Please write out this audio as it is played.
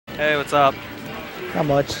Hey, what's up? Not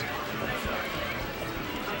much.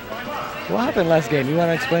 What happened last game? You want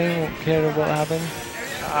to explain what happened?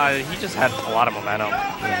 He just had a lot of momentum,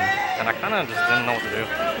 and I kind of just didn't know what to do.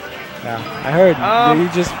 Yeah, I heard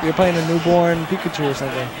you're playing a newborn Pikachu or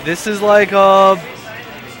something. This is like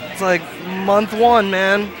it's like month 1,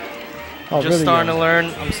 man. Oh, Just really starting to learn.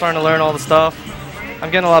 I'm starting to learn all the stuff.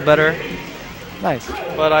 I'm getting a lot better. Nice.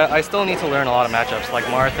 But I still need to learn a lot of matchups, like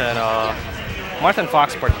Marth and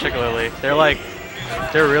Fox particularly. They're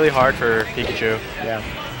really hard for Pikachu. Yeah.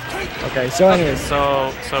 Okay. So anyways. So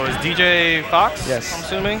is DJ Fox? Yes. I'm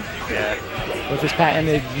assuming. Yeah. With his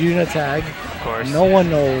patented Unitag. Of course. No one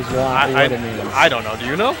knows what it means. I don't know. Do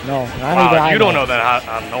you know? No. Wow, you don't know that.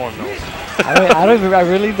 No one knows. I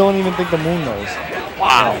really don't even think the moon knows.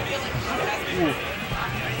 Wow.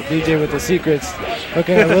 DJ with the secrets,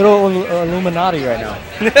 looking a little Illuminati right now.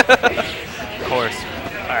 Of course.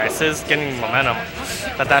 All right, Sizz getting momentum.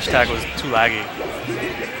 That dash tag was too laggy.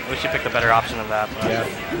 Wish he picked a better option than that. But yeah.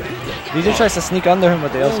 DJ tries to sneak under him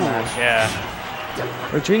with the L smash. Yeah.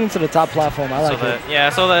 Retreating to the top platform. I like it. Yeah.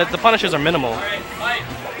 So the punishes are minimal.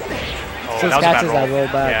 Oh, Sizz catches that roll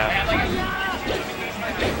back.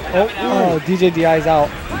 Yeah. Oh, DJ DI's out.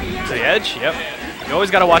 To the edge. Yep. You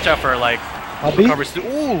always gotta watch out for like. A B?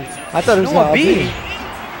 Ooh. I thought it was a B. B.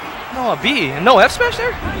 No, a B. No F smash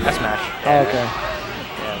there? F smash. Oh, okay.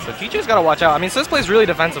 Yeah, so DJ's got to watch out. I mean, Sizz plays really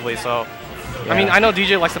defensively, so. Yeah. I mean, I know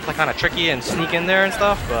DJ likes to play kind of tricky and sneak in there and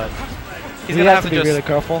stuff, but he's going to have to be just. Really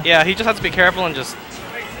careful. Yeah, he just has to be careful and just,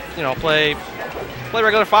 play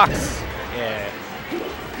regular Fox. Yeah.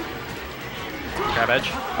 Grab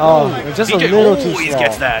edge. Oh, just DJ, a little too slow. He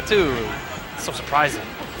gets that, too. It's so surprising.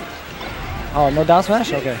 Oh, no down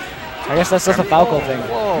smash? Okay. I guess that's just a Falco thing.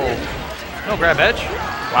 Whoa. No grab edge?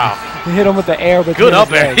 Wow. He hit him with the air between Good up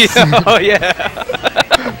his air. legs. Oh, yeah.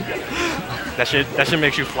 that shit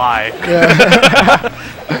makes you fly. Yeah.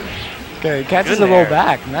 Okay, catches the roll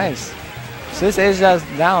back. Nice. Sizz is just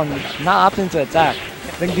down, not opting to attack.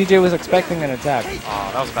 I think DJ was expecting an attack.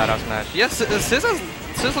 Oh, that was a bad up smash. Yes, Sizz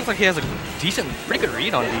looks like he has a pretty good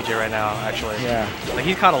read on DJ right now, actually. Yeah. Like,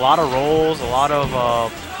 he's caught a lot of rolls, a lot of,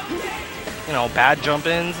 bad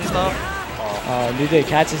jump-ins and stuff. Oh, DJ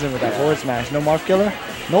catches him with that forward smash. No Marth killer?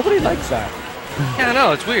 Nobody likes that. Yeah, I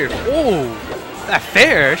know. It's weird. Oh, that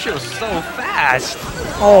fair. Shit was so fast.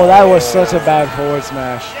 Oh, that was such a bad forward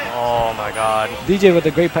smash. Oh, my God. DJ with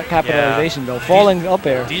a great capitalization, though. Falling up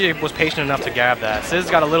air. DJ was patient enough to grab that. Sizz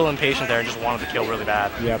got a little impatient there and just wanted to kill really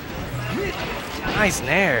bad. Yep. Nice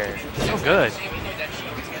nair. So good.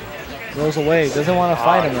 Goes away. Doesn't want to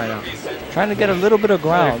fight him right now. Trying to get a little bit of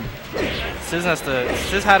ground. Sizz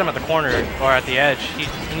had him at the corner or at the edge. He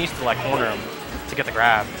needs to corner him to get the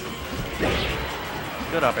grab.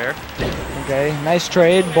 Good up air. Okay, nice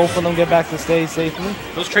trade. Both of them get back to stage safely.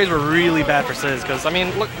 Those trades were really bad for Sizz because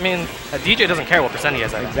DJ doesn't care what percent he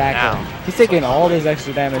has at exactly. now. He's taking all this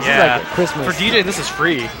extra damage. Yeah. This is like Christmas. For DJ, this is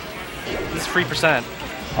free. This is free percent.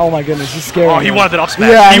 Oh my goodness, he's scary. Oh, he wanted the up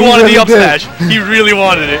smash. Yeah, he wanted really the up smash. He really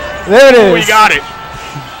wanted it. There it is. Oh, he got it.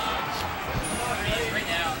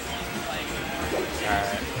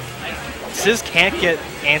 Sizz can't get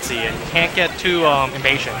antsy and can't get too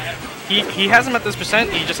impatient. He has him at this percent.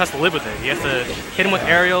 He just has to live with it. He has to hit him with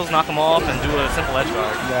aerials, knock him off, and do a simple edge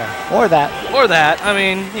guard. Yeah. Or that. Or that. I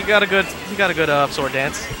mean, he got a good sword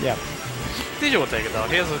dance. Yeah. DJ will take it though.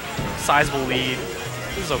 He has a sizable lead.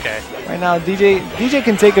 This is okay. Right now, DJ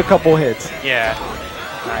can take a couple hits. Yeah.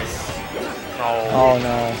 Nice. Oh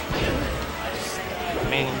no. I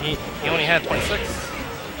mean, he only had 26.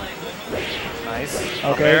 Nice.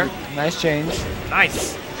 Okay. Nice change.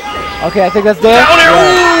 Nice. Okay, I think that's there. Down air.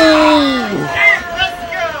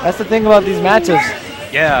 Yeah. That's the thing about these matches.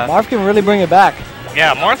 Yeah. Marth can really bring it back.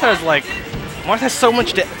 Yeah, Marth has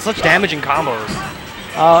such damaging combos.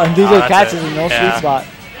 And DJ catches in no sweet spot.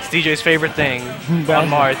 It's DJ's favorite thing on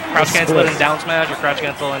Marth. Crouch cancel and down smash or crouch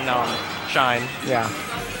cancel and shine. Yeah.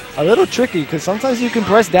 A little tricky because sometimes you can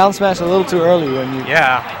press down smash a little too early when you.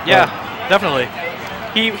 Yeah, definitely.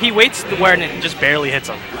 He waits to where it just barely hits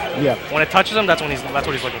him. Yeah. When it touches him, that's what he's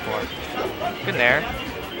looking for. Good nair.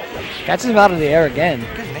 Catches him out of the air again.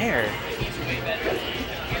 Good nair.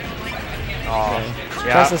 Oh, okay.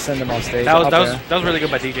 Yeah. Tries to send him off stage. That was really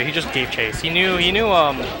good by DJ. He just gave chase. He knew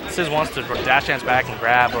Sizz wants to dash dance back and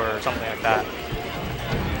grab or something like that.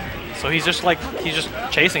 So he's just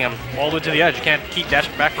chasing him all the way to the edge. You can't keep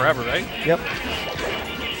dashing back forever, right? Yep.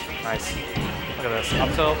 Nice. Look at this.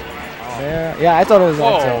 Up tilt. Oh. Yeah, I thought it was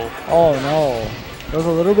up tilt. Oh no. It was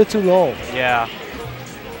a little bit too low. Yeah.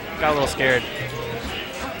 Got a little scared.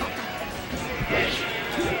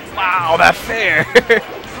 Wow, that fair.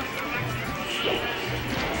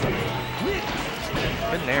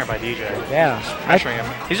 Good nair by DJ. Yeah. Just pressuring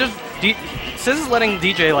him. He's just Sizz is letting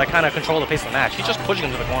DJ like kind of control the pace of the match. He's just pushing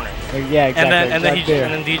him to the corner. Yeah, exactly. And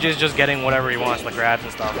then DJ's just getting whatever he wants, like grabs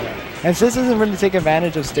and stuff. And Sizz doesn't really take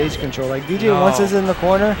advantage of stage control. Like DJ, once he's in the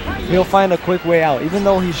corner, he'll find a quick way out, even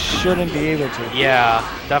though he shouldn't be able to. Yeah,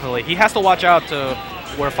 definitely. He has to watch out to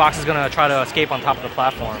where Fox is gonna try to escape on top of the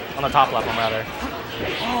platform, on the top platform rather.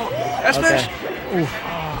 Oh, S-smash! Okay.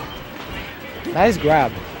 Nice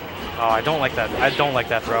grab. Oh, I don't like that. I don't like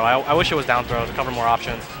that throw. I wish it was down throw to cover more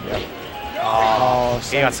options. Yep. Oh,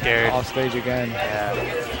 he got scared. Off stage again. Yeah.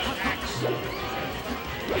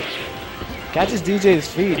 Catches DJ's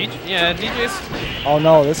feet. Yeah, DJ's. Oh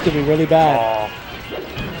no, this could be really bad. Oh.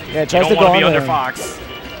 Yeah, tries to go be under him. Fox.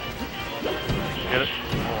 Get it?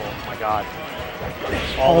 Oh my God.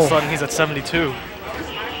 All of a sudden he's at 72.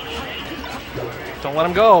 Don't let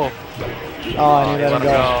him go. Oh, and he let him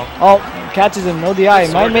go. Oh, catches him. No DI.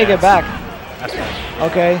 He might make it back. That's right.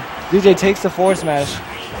 Okay. DJ takes the forward smash.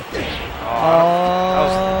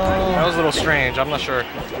 That was a little strange. I'm not sure.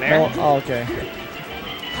 No, oh, okay.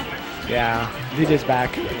 Yeah. DJ's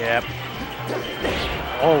back. Yep.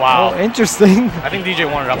 Oh, wow. Oh, interesting. I think DJ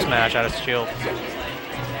wanted up smash out of his shield.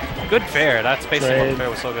 Good fair. That spacing on the fair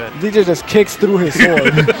was so good. DJ just kicks through his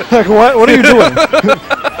sword. Like, what are you doing?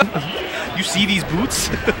 You see these boots?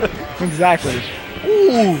 Exactly.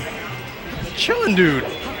 Ooh. Chillin', dude.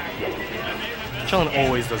 Chillin'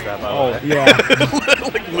 always does that, by the way. Yeah.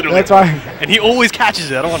 Like, literally. That's why. And he always catches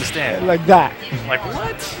it. I don't understand. Like that. Like,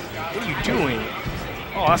 what? What are you doing?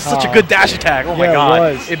 Oh, that's such a good dash attack. Oh, my God. It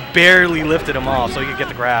was. It barely lifted him off so he could get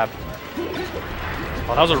the grab.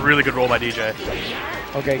 Oh, that was a really good roll by DJ.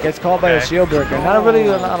 Okay, gets called by a shield breaker. Not really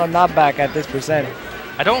on a knockback at this percent.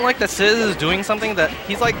 I don't like that Sizz is doing something that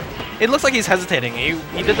he's like, it looks like he's hesitating. He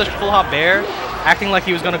did the full hop bear, acting like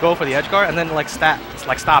he was gonna go for the edge guard, and then like stopped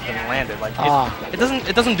and landed. Like it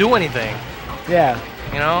doesn't do anything. Yeah.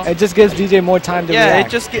 You know? It just gives DJ more time to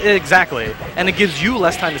react. Exactly. And it gives you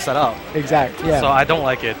less time to set up. Exactly. Yeah. So I don't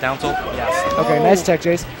like it. Down tilt, yes. Okay, nice check,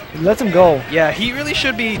 Chase. Lets him go. Yeah, he really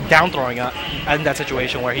should be down throwing in that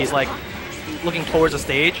situation where he's like looking towards the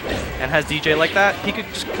stage and has DJ like that. He could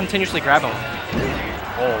just continuously grab him.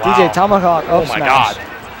 Oh, wow. DJ tomahawk up smash. God.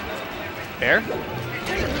 Fair?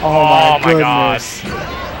 Oh my goodness.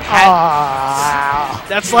 God.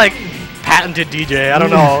 That's like patented DJ. I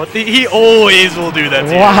don't know. He always will do that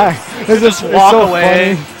to Why? you. Just walk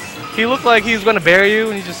away. Funny. He looked like he was going to bury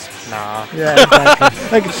you, and he just, nah. Yeah,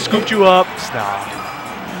 exactly. Like, scooped you up. Just,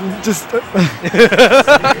 nah. Just.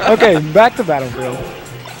 Okay, back to Battlefield.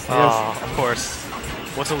 Oh, of course.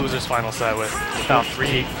 What's a loser's final set without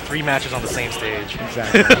three matches on the same stage?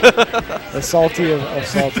 Exactly. The salty of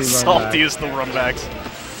salty saltiest of the runbacks.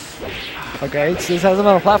 Okay, Sizz has him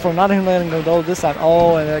on a platform, not even letting him go this time.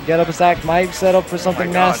 Oh, and a get up attack might set up for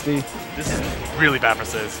something nasty. This is really bad for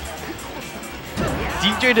Sizz.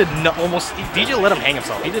 DJ DJ let him hang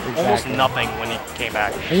himself. He did almost nothing when he came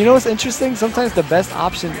back. And you know what's interesting? Sometimes the best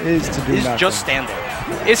option is to do nothing. Just stand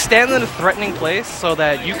there. Is stand in a threatening place so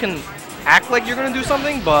that you can act like you're going to do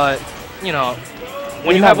something, but, you know,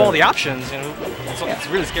 when you have all the options, you know, it's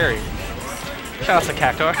really scary. Shout out to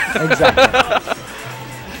Cactar. Exactly.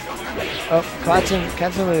 Oh, catching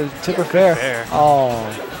with a tipper fair. Oh,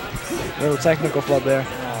 little technical flub there.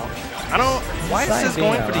 Why is this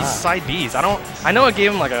going for these side Bs? I know it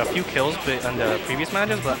gave him like a few kills in the previous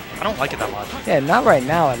matches, but I don't like it that much. Yeah, not right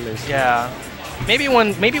now at least. Yeah. Maybe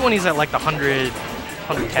when he's at like the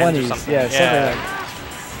 110 or something. Yeah, something like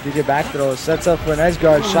DJ back throw, sets up for an edge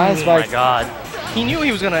guard, shine spike. Oh my God. He knew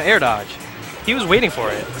he was going to air dodge. He was waiting for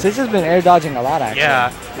it. Sizz has been air dodging a lot, actually.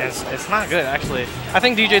 Yeah, it's not good, actually. I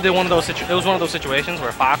think DJ did one of those. It was one of those situations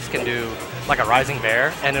where Fox can do like a rising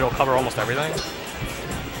bear and it'll cover almost everything.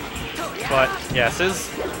 But yeah, Sizz.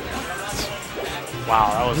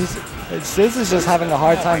 Wow, that was. Sizz is just having a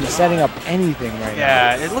hard time setting up anything right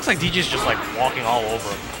now. Yeah, it looks like DJ's just like walking all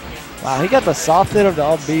over. Wow, he got the soft hit of the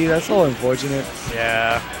up B. That's so unfortunate.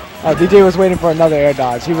 Yeah. Oh, DJ was waiting for another air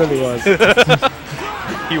dodge. He really was.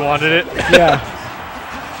 He wanted it. Yeah.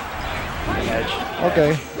 Edge.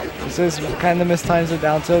 Okay. Sizz kind of mistimes it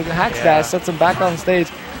down tilt. Hack dash sets him back on stage.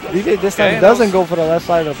 DJ this time doesn't go for the left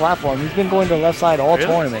side of the platform. He's been going to the left side all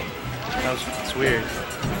tournament. That's weird.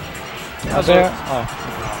 Out there.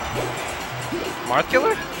 Marth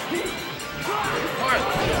Killer?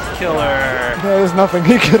 Marth Killer. There's nothing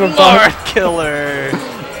he could have done. Marth Killer.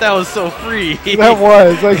 That was so free. That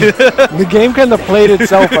was. Like, the game kind of played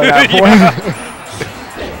itself at that point.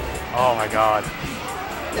 Oh my God.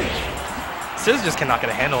 Sizz just cannot get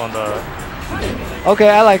a handle on the... Okay,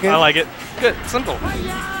 I like it. I like it. Good. Simple.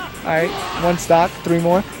 Alright, one stock, 3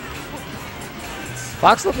 more.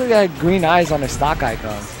 Fox looks like he had green eyes on his stock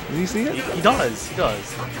icon. Did you see it? He does. He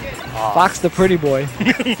does. Fox the pretty boy.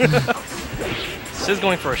 Sis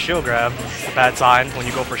going for a shield grab. It's a bad sign when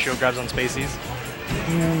you go for shield grabs on spacies.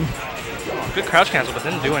 Good crouch cancel, but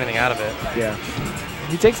didn't do anything out of it. Yeah.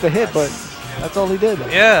 He takes the hit, but that's all he did.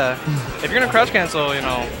 Yeah. If you're gonna crouch cancel, you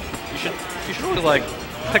know, you should always like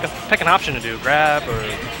pick an option to do, grab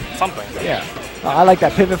or something. Yeah. I like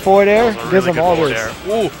that pivot forward air. Gives him all this.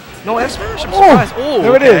 Ooh. No F smash. I'm surprised. Oh,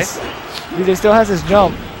 there it is. DJ still has his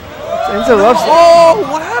jump. Interrupts. Oh,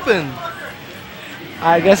 what happened?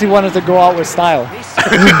 I guess he wanted to go out with style.